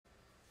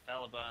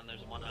Gul'Dan,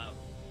 there's one up.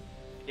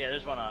 Yeah,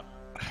 there's one up.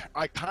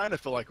 I kind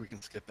of feel like we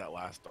can skip that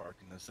last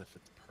darkness if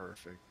it's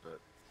perfect, but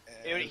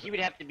He would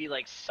have to be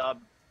like sub,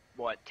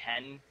 what,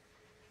 10?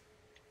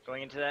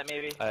 Going into that,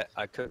 maybe?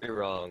 I could be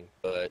wrong,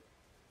 but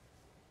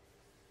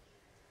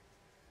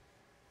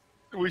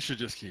we should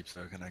just keep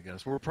soaking, I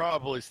guess. We're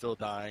probably still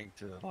dying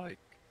to, like,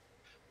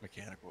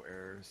 mechanical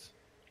errors.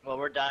 Well,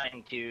 we're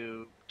dying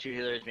to 2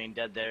 healers being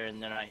dead there,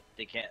 and then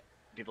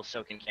people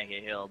soaking can't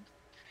get healed.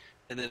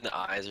 and then the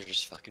eyes are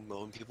just fucking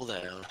mowing people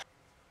down.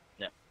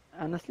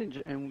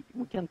 Honestly, and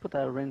we can put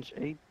a range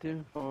 8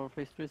 too for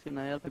phase 3 in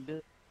IL a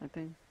bit, I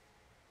think.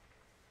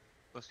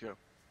 Let's go.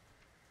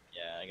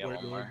 Yeah, I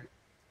got one more.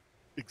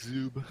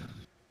 Exube.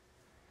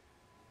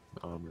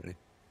 I'm ready.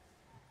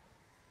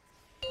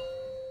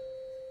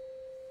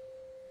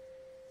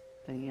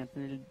 Then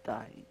Anthony will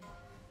die.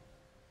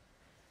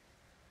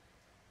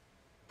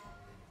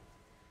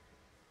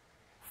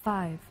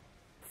 Five,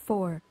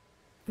 4,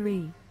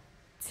 3,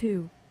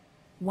 2,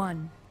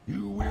 1.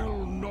 You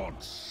will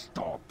not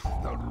stop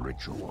the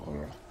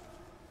ritual.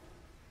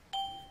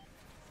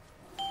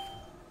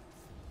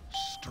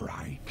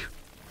 Strike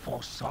for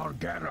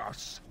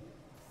Sargeras.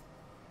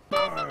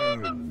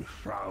 Burn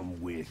from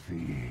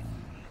within.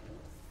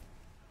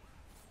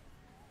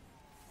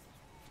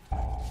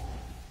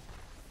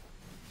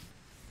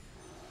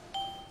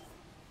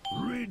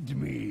 Rid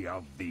me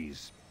of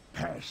these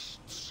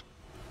pests.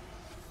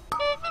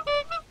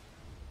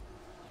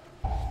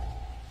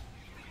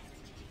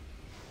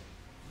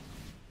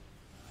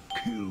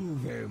 Kill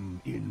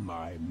them in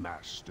my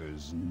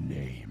master's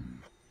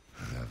name.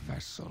 The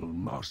vessel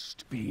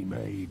must be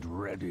made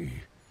ready.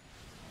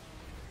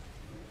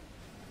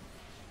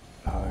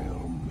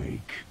 I'll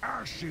make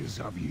ashes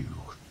of you.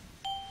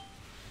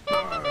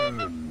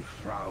 Burn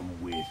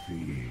from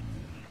within.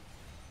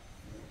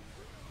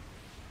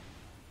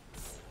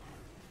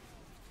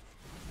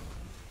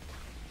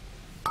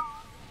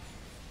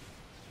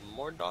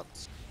 More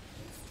dots.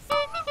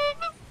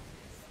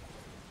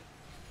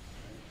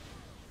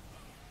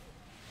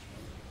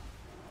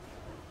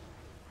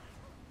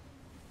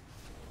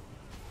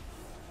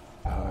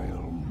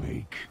 I'll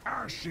make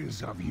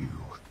ashes of you.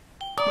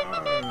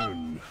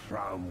 Burn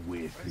from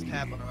within.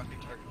 Tab on a fucking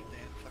target,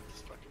 Dan. Fuck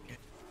this fucking game.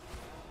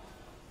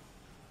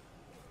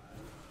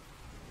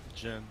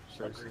 Jen,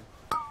 seriously.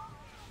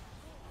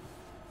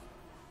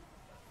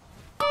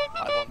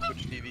 Live on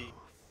Twitch TV.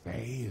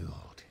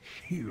 Failed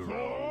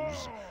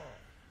heroes.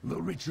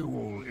 The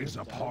ritual is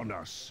upon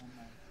us.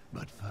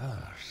 But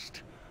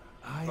first,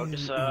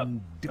 Focus I'll up.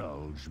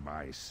 indulge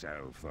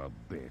myself a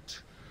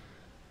bit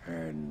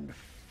and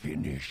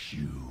finish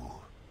you.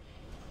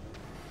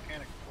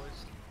 Mechanic,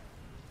 boys.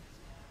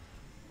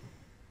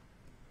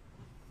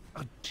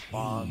 A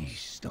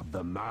taste of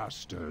the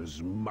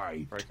master's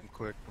might. Break them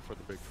quick before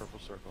the big purple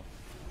circle.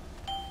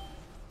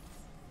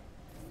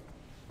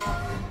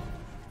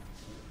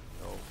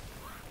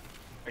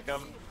 Pick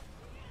 'em.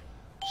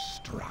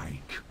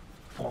 Strike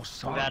for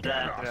got that. Get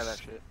out of that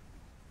Sargeras. shit.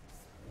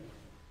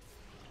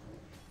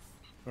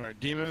 Alright,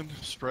 demon,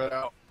 spread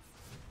out.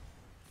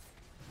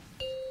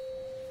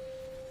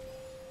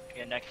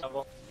 Okay, next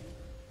level.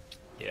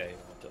 Yeah, you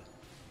want to.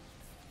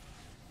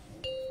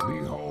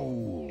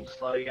 Behold,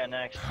 Slow, you got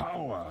next.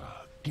 power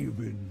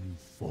given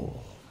form.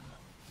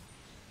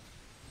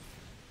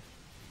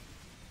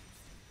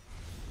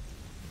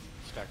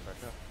 Stack back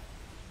up.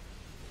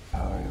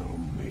 I'll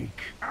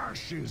make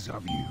ashes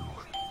of you.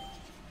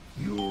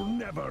 You'll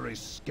never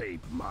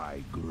escape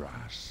my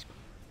grasp.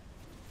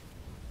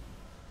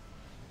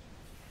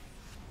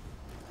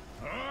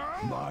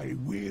 My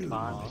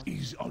will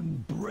is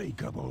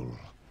unbreakable.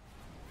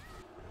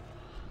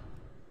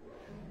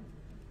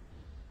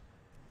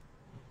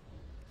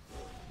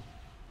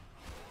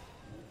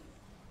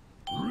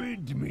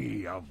 Rid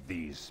me of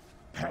these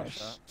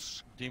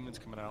pests. Demon's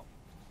coming out.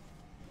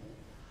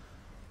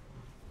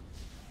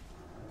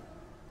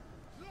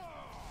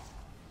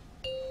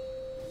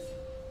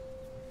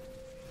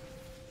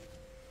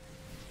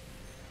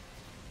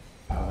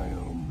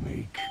 I'll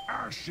make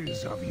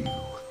ashes of you.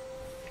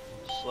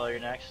 Slow, you're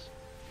next.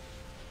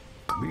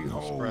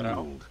 Spread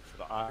out Behold, for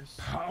the eyes.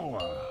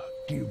 power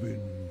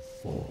given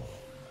form.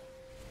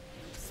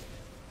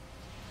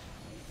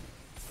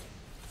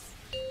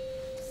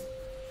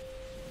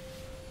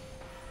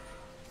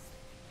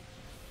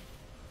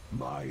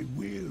 My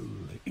will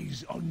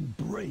is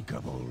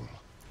unbreakable.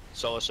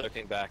 Solo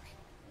soaking back.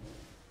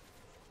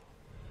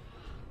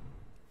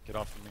 Get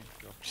off of me.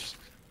 Go.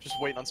 Just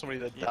waiting on somebody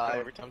to die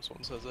every time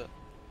someone says it.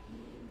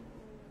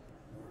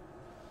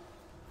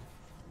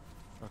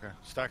 Okay,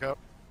 stack up.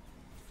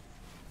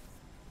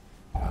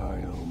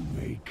 I'll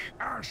make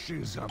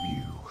ashes of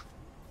you.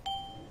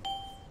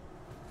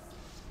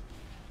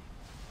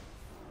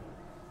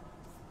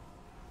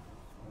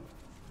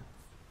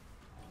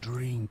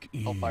 Drink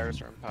in All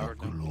fires are the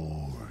empowered now.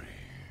 glory.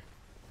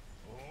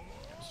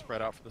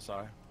 Spread out for this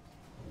eye.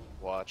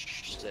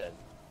 Watch dead.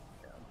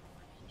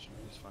 Position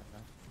is fine now.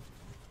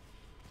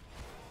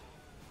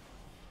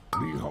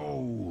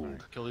 Behold,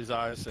 Kill these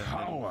eyes and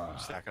Power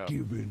stack up.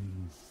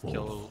 given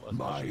Kill forth. as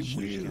much My as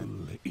you will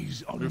can.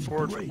 is Move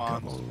forward for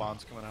bonds. unbreakable.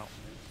 Bonds coming out.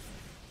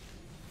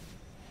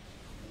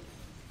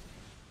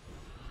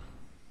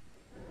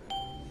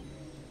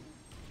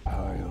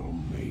 I'll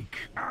make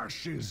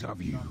ashes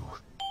of you.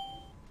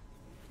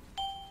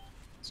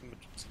 Some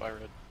spy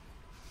red.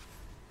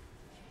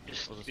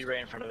 Just be right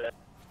in front of it.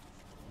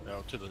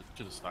 No, to the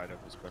side of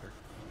is better.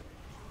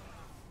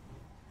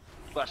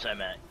 Plus I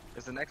meant.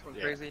 Is the next one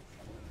Yeah. crazy?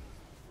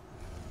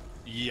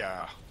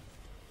 Yeah.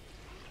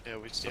 Yeah,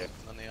 we still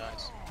on the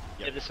eyes.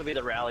 Yeah, this will be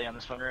the rally on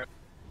this one, Rip.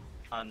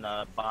 On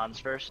bonds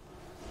first.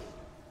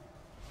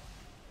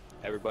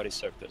 Everybody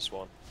soak this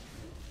one.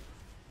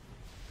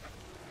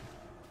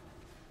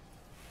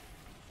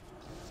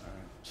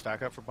 Alright.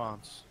 Stack up for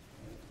bonds.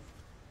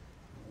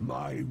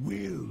 My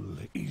will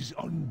is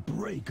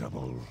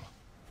unbreakable.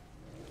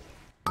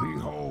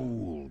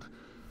 Behold,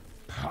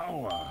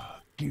 power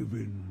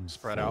given.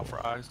 Spread out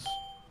for eyes.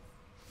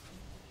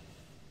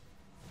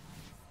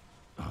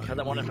 Kill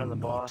that one in front of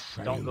the boss.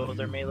 Don't go with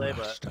their melee,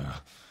 but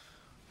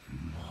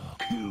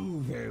kill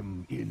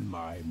them in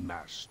my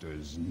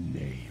master's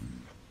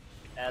name.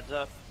 adds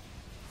up.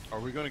 Are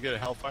we going to get a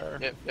Hellfire?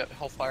 Yep,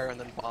 Hellfire and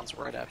then bonds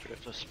right after it.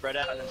 So spread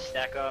out and then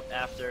stack up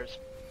after.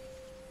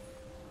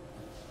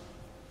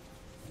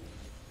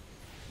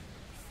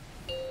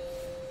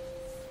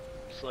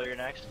 Slow your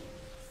next.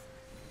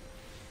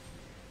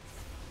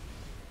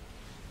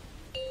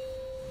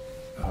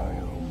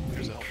 I'll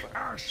Here's a make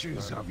Hellfire.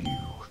 ashes of you.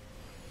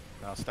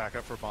 Now stack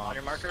up for bonds. On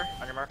your marker.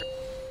 On your marker.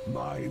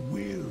 My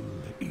will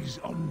is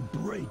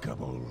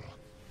unbreakable.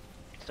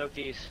 Soak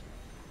these.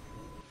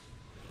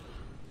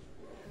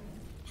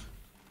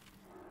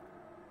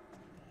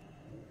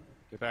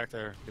 Get back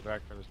there. Get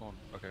back there. There's one.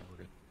 Okay, we're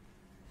good.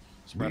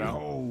 Spread out.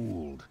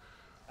 Behold,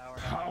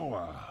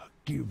 power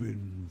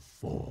given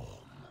form.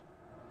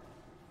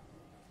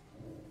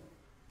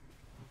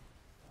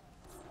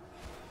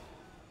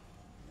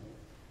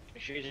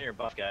 Make sure you're using your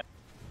buff guy.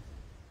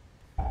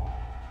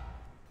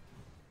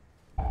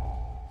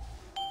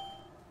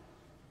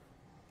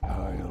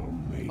 I'll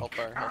make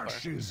Hellfire.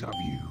 ashes of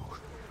you.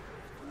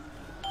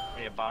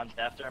 We have bonds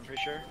after, I'm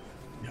pretty sure.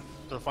 Yep.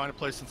 So find a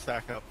place and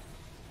stack up.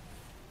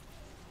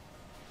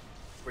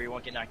 Where you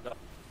won't get knocked up.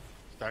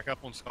 Stack up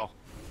on Skull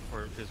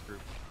for his group.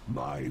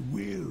 My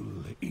will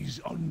is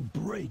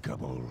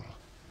unbreakable.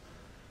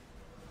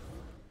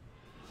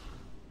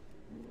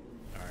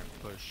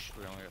 Alright, push.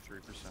 We only got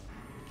 3%.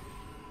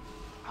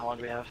 How long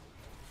do we have?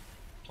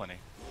 Plenty.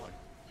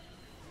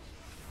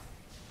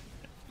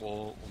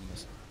 We'll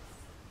miss it.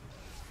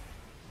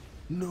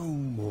 No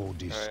more Alright,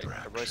 distraction.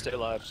 everybody stay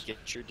alive.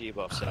 Get your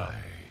debuffs out.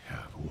 I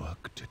have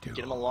work to do.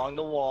 Get them along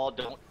the wall.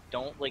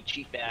 Don't like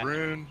cheat back.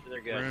 Rune,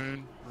 They're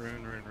good.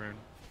 rune.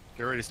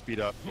 Get ready to speed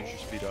up. Use your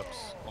speed ups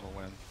on the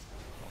wind.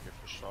 Don't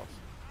get pushed off.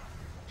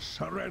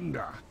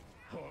 Surrender.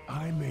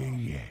 I may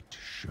yet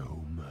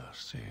show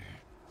mercy.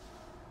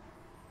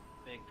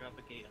 Big drop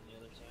a gate on the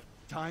other side.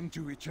 Time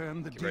to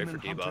return the Get ready demon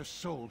for debuff. hunter's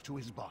soul to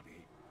his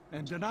body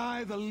and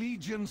deny the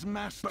Legion's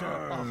master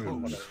a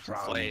Burn host. from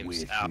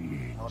Flames out.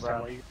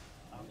 within.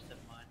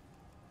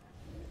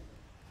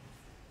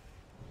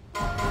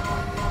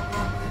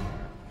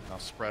 Now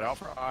spread out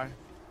for eye.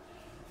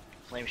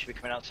 Flame should be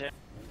coming out soon.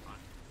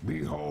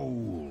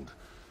 Behold,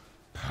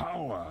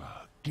 power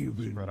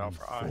given Spread out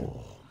for eye.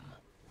 form.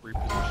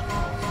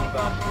 Reposition.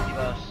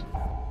 Debuffs.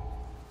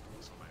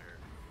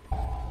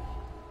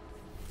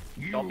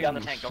 Don't be on the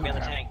You tank, don't be on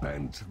the should have tank.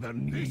 Bent the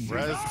knee.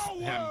 Res Our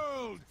him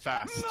world,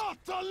 fast. not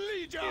the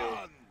Legion!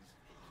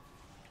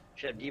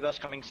 Should have debuffs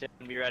coming soon.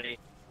 Be ready.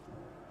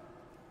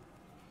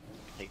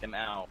 Take them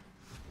out.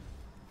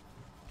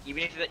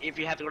 Even if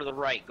you have to go to the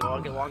right, go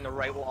along the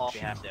right wall if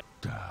you have to.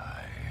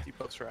 Die.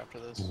 Debuffs are after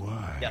this.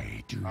 Why Yep.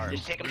 do Alright, you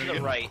just take 'em to the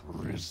keep right.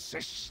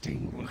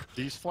 resisting?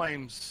 These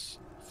flames,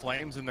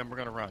 and then we're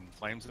gonna run.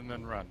 Flames and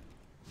then run.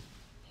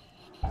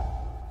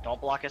 Don't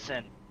block us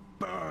in.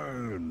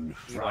 Burn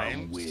from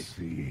Flames.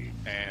 within.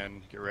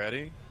 And get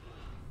ready.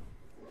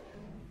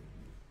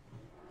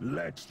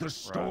 Let the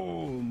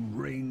storm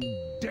rain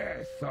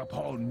death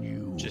upon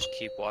you. Just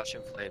keep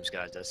watching flames,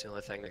 guys. That's the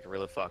only thing that can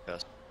really fuck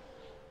us.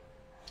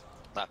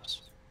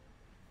 Laps.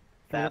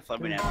 That's why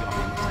we have to go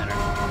in the center.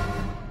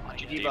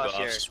 Watch your debuffs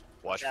here.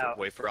 Watch Out.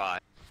 for, wait for eye.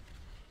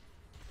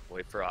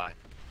 Wait for eye.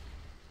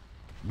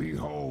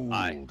 Behold,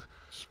 Aye.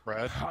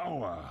 Spread.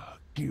 power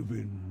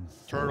given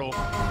Turtle.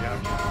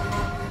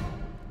 Yeah.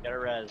 Get a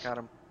res. Got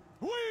him.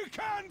 We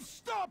can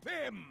stop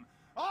him!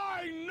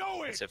 I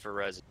know That's it! it for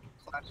res.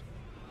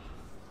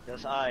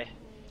 This eye.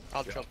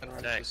 I'll jump in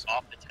around Tank. this.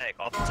 Off the tank.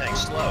 Off the tank.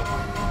 Slow.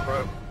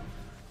 Bro.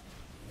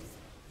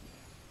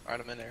 Alright,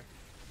 I'm in there.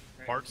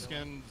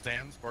 Barkskin,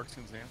 Zans. Alright.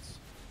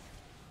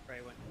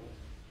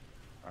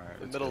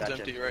 The let's middle's go.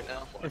 empty right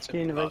now. It's It's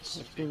been empty. innovated. It's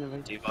been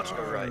innovated. Debuffs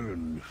go right.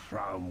 burn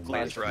from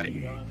Flames right.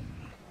 within.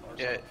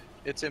 Yeah,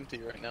 it's empty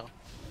right now.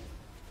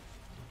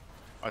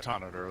 I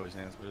taunted early,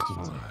 Zans, but it's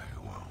Why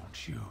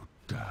won't you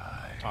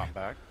die? taunt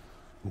back.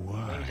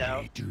 Flames Why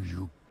out. do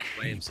you keep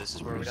Flames, this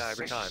is where we die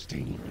every time.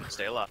 resisting?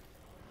 Stay alive.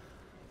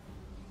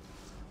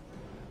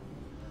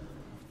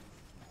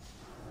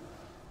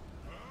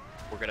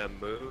 We're gonna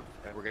move,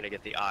 and we're gonna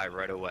get the eye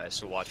right away,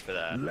 so watch for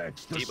that. Let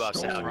the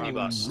Debuffs out, storm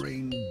debuffs.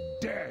 rain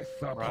death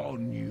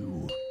upon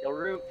you. Yo,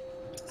 Root,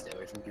 Stay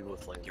away from people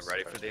with flames. Get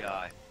ready for the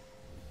eye.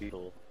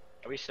 People.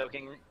 are we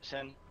soaking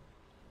Sin?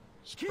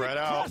 Spread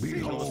out.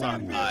 Behold. Kill the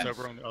side.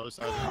 Over on the other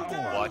side.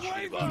 Power Watch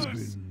debuffs.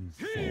 given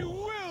He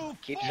forth. will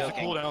Keep Use the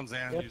soaking. cooldown,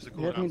 Zan. Yep, Use the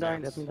let me cooldown, die,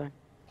 Zan. let me die.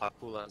 Pop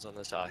cooldowns on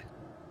this eye.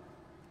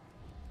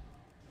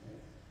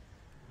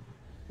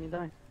 Let me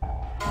die.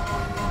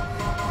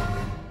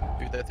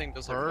 Dude, that thing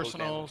does like no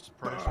damage.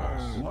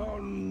 Personals.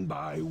 One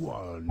by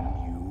one,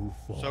 you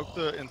fall. Soak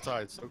the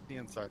inside. Soak the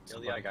inside. Kill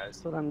the eye, guys.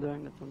 That's what I'm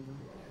doing, that's what I'm doing.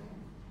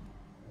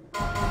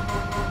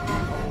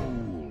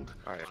 Behold,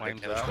 Alright, Flames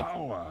okay, let's out. go.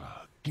 power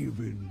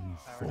given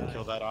Kill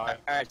forth. that eye.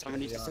 Alright,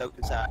 someone needs to soak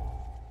this eye.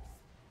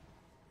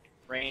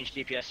 Range,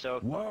 DPS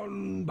soak.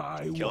 One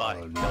by Kill eye.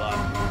 one. Kill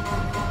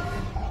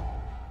eye.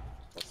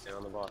 Let's stay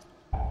on the boss.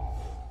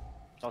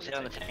 Don't sit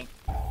on the tank.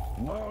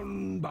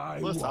 One by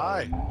Let's one,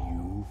 eye.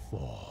 you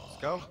fall.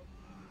 Let's go.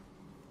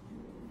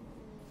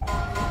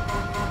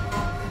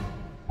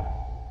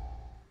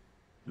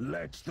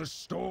 Let the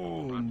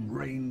storm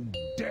rain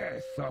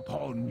death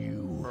upon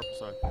you. Purple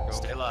side. Go.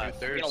 Stay alive.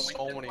 Dude, there's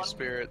so many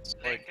spirits.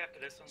 Like,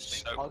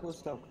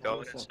 Soak.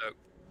 Go in and soak.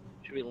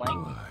 Should we link?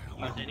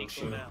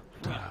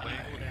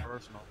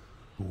 Personal.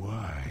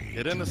 Why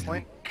Get in do this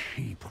lane. you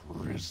keep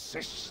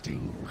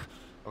resisting?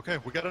 Okay,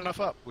 we got enough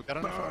up. We got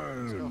enough up.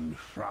 Let's go. Burn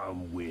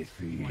from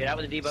within. Get out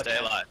with the debuff. Stay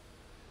alive.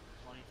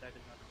 20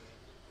 seconds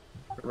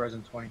on the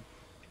Resin 20.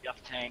 Get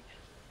off the tank.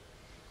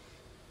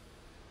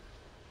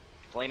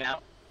 Flame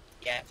out.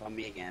 Yeah, it's on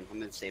me again. I'm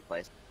in the safe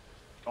place.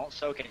 Don't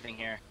soak anything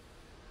here.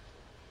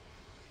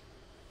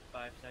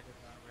 5 seconds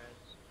on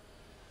res.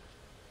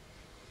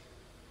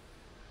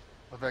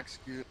 I've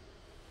execute.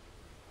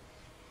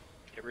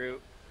 Get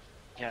Root.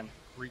 Ken.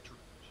 Reach.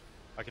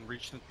 I can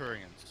reach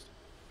Centurions.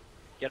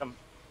 Get him.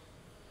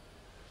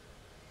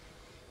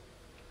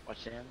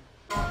 Watch in.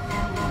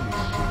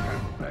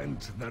 Have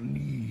bent the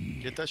knee.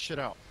 Get that shit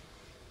out.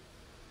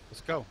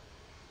 Let's go.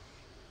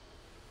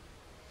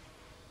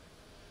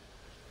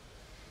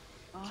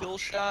 kill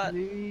shot.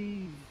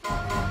 Please.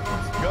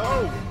 Let's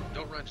go.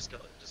 Don't run, just kill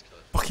it. Just kill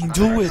it. Fucking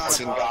do it!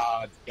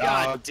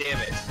 God damn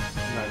it.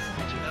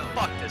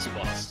 Fuck this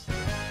boss. Did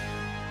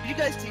you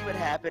guys see what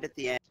happened at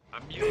the end?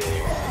 I'm muted.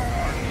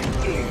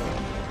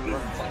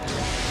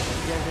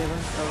 Yeah, they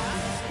went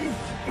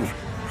so.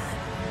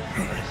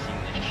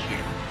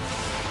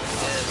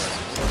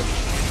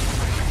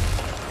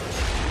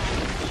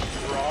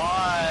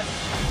 Right.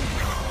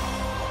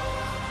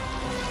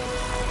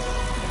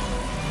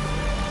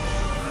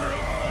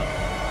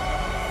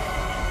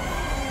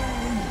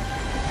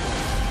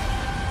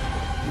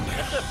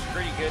 That's a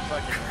pretty good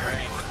fucking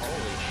range.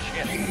 Holy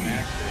shit,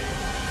 max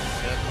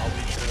range. Yep, I'll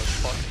be sure to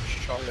fucking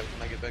shard it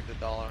when I get back to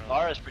dollar.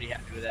 Lara's pretty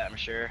happy with that, I'm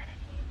sure.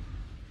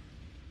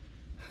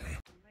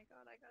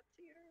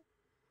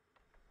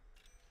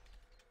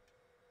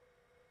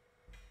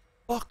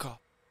 Fuck off.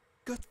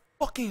 Good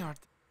fucking hard.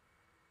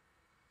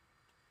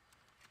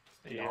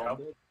 Yeah.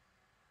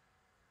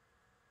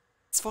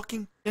 It's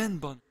fucking 10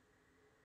 bun.